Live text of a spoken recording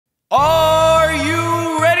Are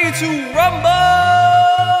you ready to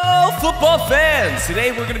rumble, football fans?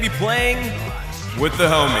 Today we're going to be playing with the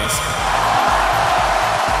homies.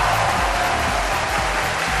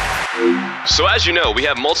 So as you know, we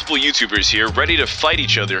have multiple YouTubers here ready to fight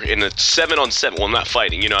each other in a 7-on-7. Well, not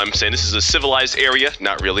fighting, you know what I'm saying? This is a civilized area.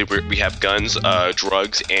 Not really. We have guns,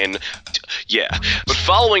 drugs, and yeah. But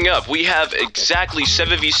following up, we have exactly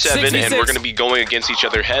 7v7, and we're going to be going against each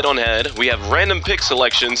other head on head. We have random pick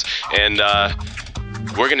selections, and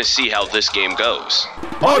we're going to see how this game goes.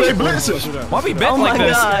 Oh, they blitzing! Why we bet like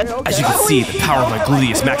this? God. As you can see, the power of my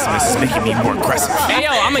gluteus maximus is making me more aggressive. Hey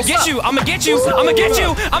yo, I'm gonna get you! I'm gonna get you! I'm gonna get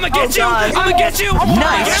you! I'm gonna get you! I'm gonna get you!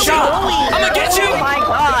 Nice shot! I'm gonna get you! Oh my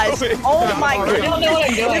gosh! Oh my god!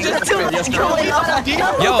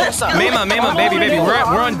 Yo, Mama, baby, we're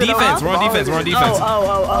on defense. We're on defense.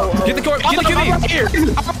 Oh. Get the court. Get the QB. Yeah,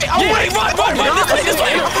 run! This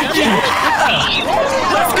way!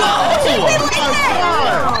 Yeah! Let's go!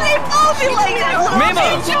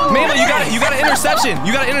 Mama, you got an interception.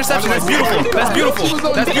 That's beautiful.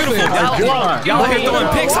 Y'all out here throwing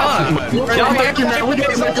picks, huh? Y'all out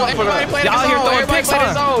here throwing picks,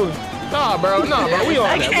 huh? Nah, bro, we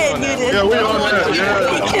on that. can't do this. Yeah, we on that.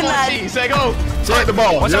 Yeah. Say go. Strike the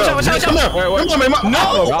ball. Watch out. Come on, man.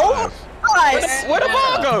 No! Where the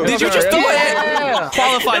ball go? Did you just throw it?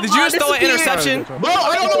 Qualify. Did you just throw an interception? Bro,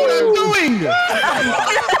 I don't know what I'm doing.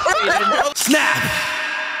 Snap!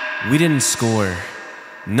 We didn't score,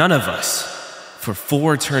 none of us, for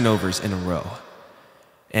 4 turnovers in a row.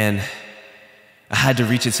 And I had to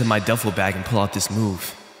reach into my duffel bag and pull out this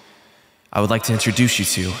move. I would like to introduce you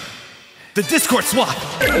to the Discord swap.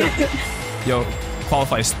 Yo,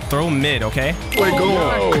 qualify, throw mid, okay? Wait, go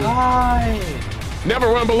on. Never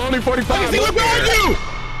run below 45. Look behind you!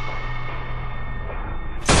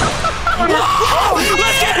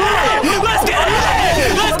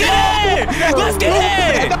 Let's get it!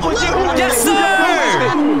 Yes,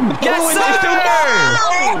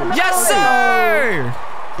 sir!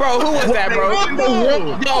 Bro, who was that, bro?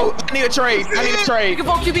 Yo, I need a trade. You can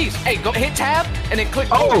vote QBs. Hey, go hit tab and then click.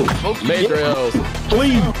 Matrils.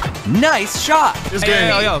 Please. Nice shot.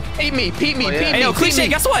 Yo. Peep me. Hey, yo, Cliche,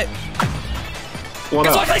 guess what? What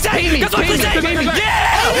up? Cliche? Yeah!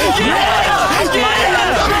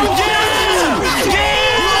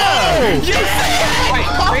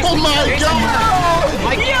 Oh my god!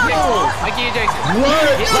 Mikey and Jason.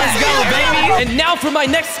 What? Let's go, baby! And now for my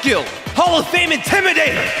next skill, Hall of Fame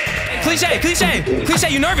Intimidator! Cliche,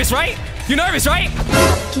 you nervous, right?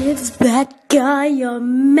 Give that guy a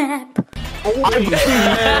map.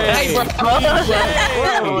 Hey, bro.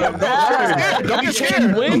 Don't get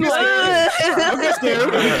scared. Win like this. Don't get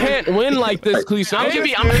scared. You can't win like this, Cliche. I'm gonna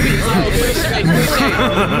be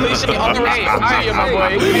Cliche, all the way. My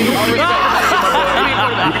boy.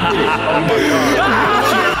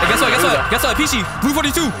 Guess what? Peachy, blue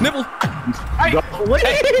 42, nipple.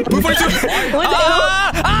 Blue 42. Oh my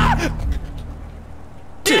god!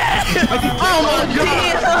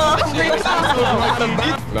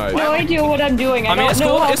 Nice. No idea what I'm doing. I mean, it's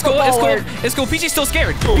cool. Peachy's still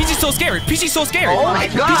scared. Oh my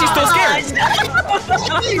gosh!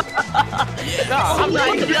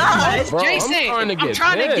 Bro, Jason, I'm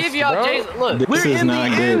trying to give y'all Jason. Look, we're in the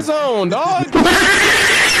end zone, dog.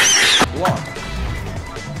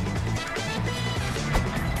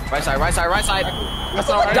 right side. That's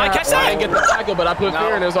all right. Did I catch that? I didn't get the tackle, but I put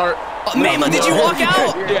fear in his heart. Mama, did you walk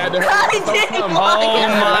out? Yeah, I didn't. Oh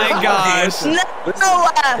my gosh. No.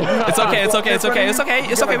 It's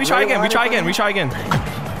okay. We try again.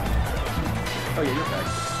 Oh, yeah, you're back.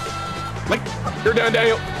 Like, you're down,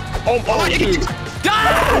 Daniel. Oh, dude.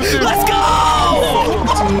 Let's go!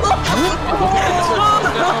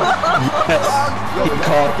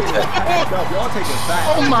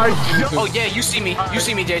 Oh my god. oh yeah, you see me,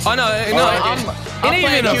 Jason. Oh no, it ain't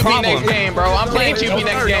even a problem. Next game, bro. I'm playing QB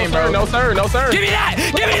next game, bro. No sir. Give me that!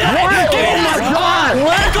 Oh my god!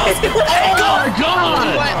 Oh my god!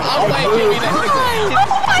 I'm playing QB next game.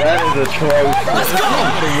 That is a troll. Let's go!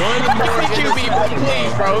 QB,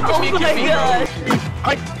 please, bro. Oh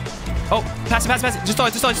my god! Oh, pass it. Just throw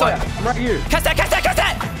it. I'm right here. Catch that!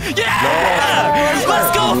 Yeah!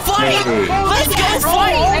 Let's go fight!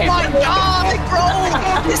 Oh my god, bro!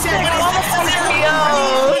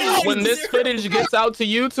 When this footage gets out to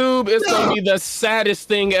YouTube, it's gonna be the saddest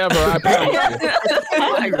thing ever. I promise you.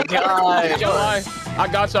 Oh my god. I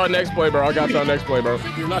got y'all next play, bro.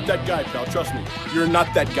 You're not that guy, pal. Trust me. You're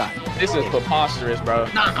not that guy. This is preposterous, bro.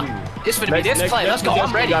 Nah, it's finna be this play. Let's go.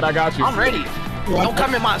 I'm ready. I got you. I'm ready. Don't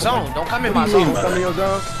come in my zone. Come in your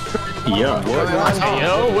zone? Yeah.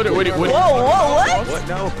 Yo, what? Whoa, what? What?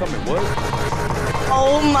 No, come in. What?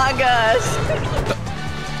 Oh my gosh.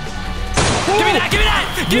 Give me that! Give me that!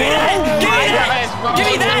 Give me that! Give me that! Give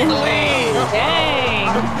me that! Dang.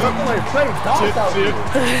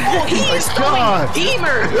 He's throwing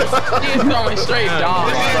demers. He's throwing straight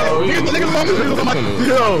dogs, bro.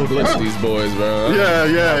 Yo, bless these boys, bro. Yeah.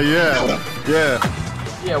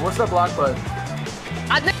 Yeah, what's the block button?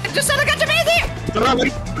 I just said I got your man there.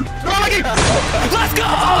 Let's go!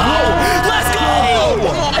 Let's go!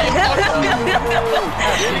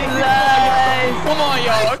 Nice. Come on,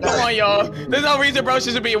 y'all. Come on, y'all. There's no reason bro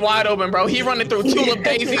should be wide open, bro. He running through tulip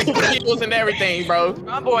daisies, fields, and everything, bro.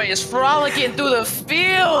 My boy is frolicking through the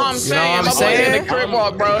field. I'm saying, my boy's in the crib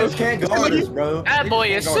walk, bro. Can't go on this, bro. That boy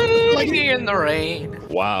is sitting in the rain.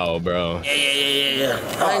 Wow, bro. Yeah.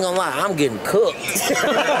 I ain't gonna lie, I'm getting cooked.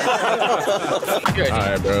 All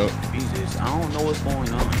right, bro. Jesus, I don't know what's going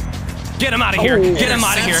on. Get him out of here! Get him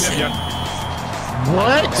out of here!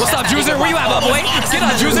 What? What's up, Juicer? Where you at, my boy? Get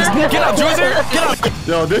up, Juicer! Get up, Juicer! Get up!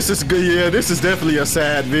 Yo, this is good. Yeah, this is definitely a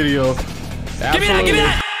sad video. Give me that! Give me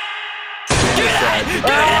that! Give me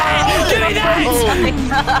that! Give me that! Give me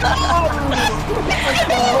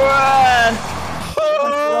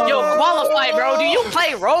that! Yo, qualify, bro. Do you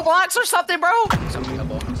play Roblox or something, bro? Give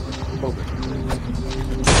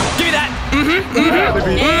me that!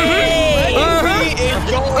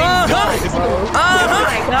 Oh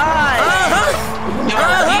my god.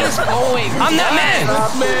 He's going. I'm that man!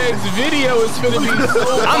 This man's video is gonna be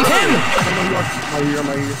so. I'm him!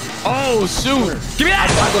 Oh shoot! Give me that!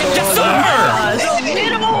 Yes, sir!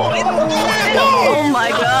 Oh my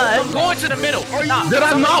god. Going to the middle. Nah, Did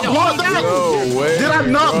I not block that? No way. Did I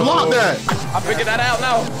not block that? I figured that out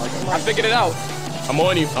now. I figured it out. I'm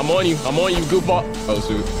on you. I'm on you. I'm on you, goofball. Oh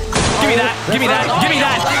shoot. Give me that! Give me that! Give me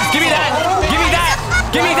that! Give me that! Give me that!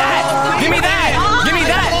 Give me that! Give me that! Give me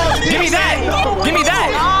that! Give me that! Give me that!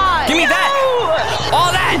 Give me that! All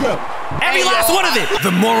that! Every last one of it! The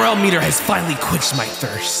morale meter has finally quenched my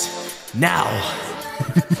thirst. Now,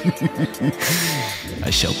 I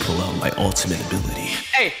shall pull out my ultimate ability.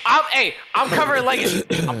 Hey, I'm covering legacy.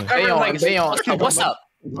 I'm covering legacy. What's up?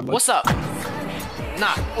 What's up?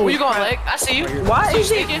 Nah, where you going, Leg? I see you. Why is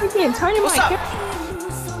it sneaking? freaking turning What's my up? camera?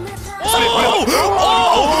 Oh!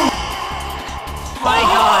 Oh! My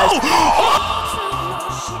gosh.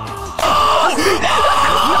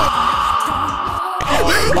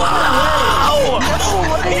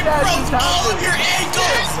 Your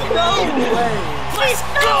ankles! Let's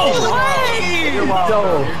go!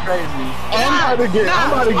 I'm about to get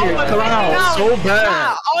clowned so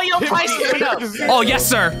bad. All your prices went up. Oh, yes,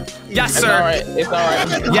 sir. Yes, sir. It's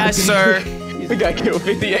alright. Yes, sir. We got killed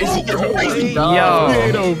 58.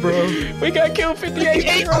 Yo. bro. We got killed 58.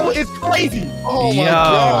 It's crazy. Oh my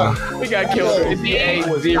god. We got killed 58.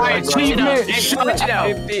 Alright, switch it up. Hey, switch it up.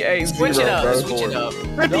 58. Switch it up. Switch it up.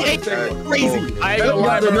 58. Crazy. I ain't gonna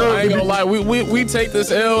lie, bro. I ain't gonna lie. We take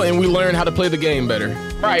this L and we learn how to play the game better.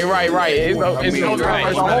 Right. It's our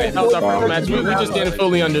first match. We just didn't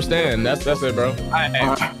fully understand. That's it, bro.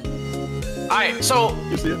 Alright, so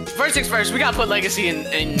first things first, we gotta put Legacy in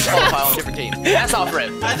profile on a different team. That's off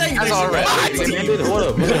rip. That's all rip.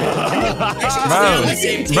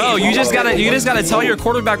 Bro, you just gotta tell your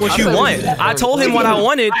quarterback what you want. I told him what I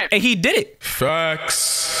wanted and he did it. Facts.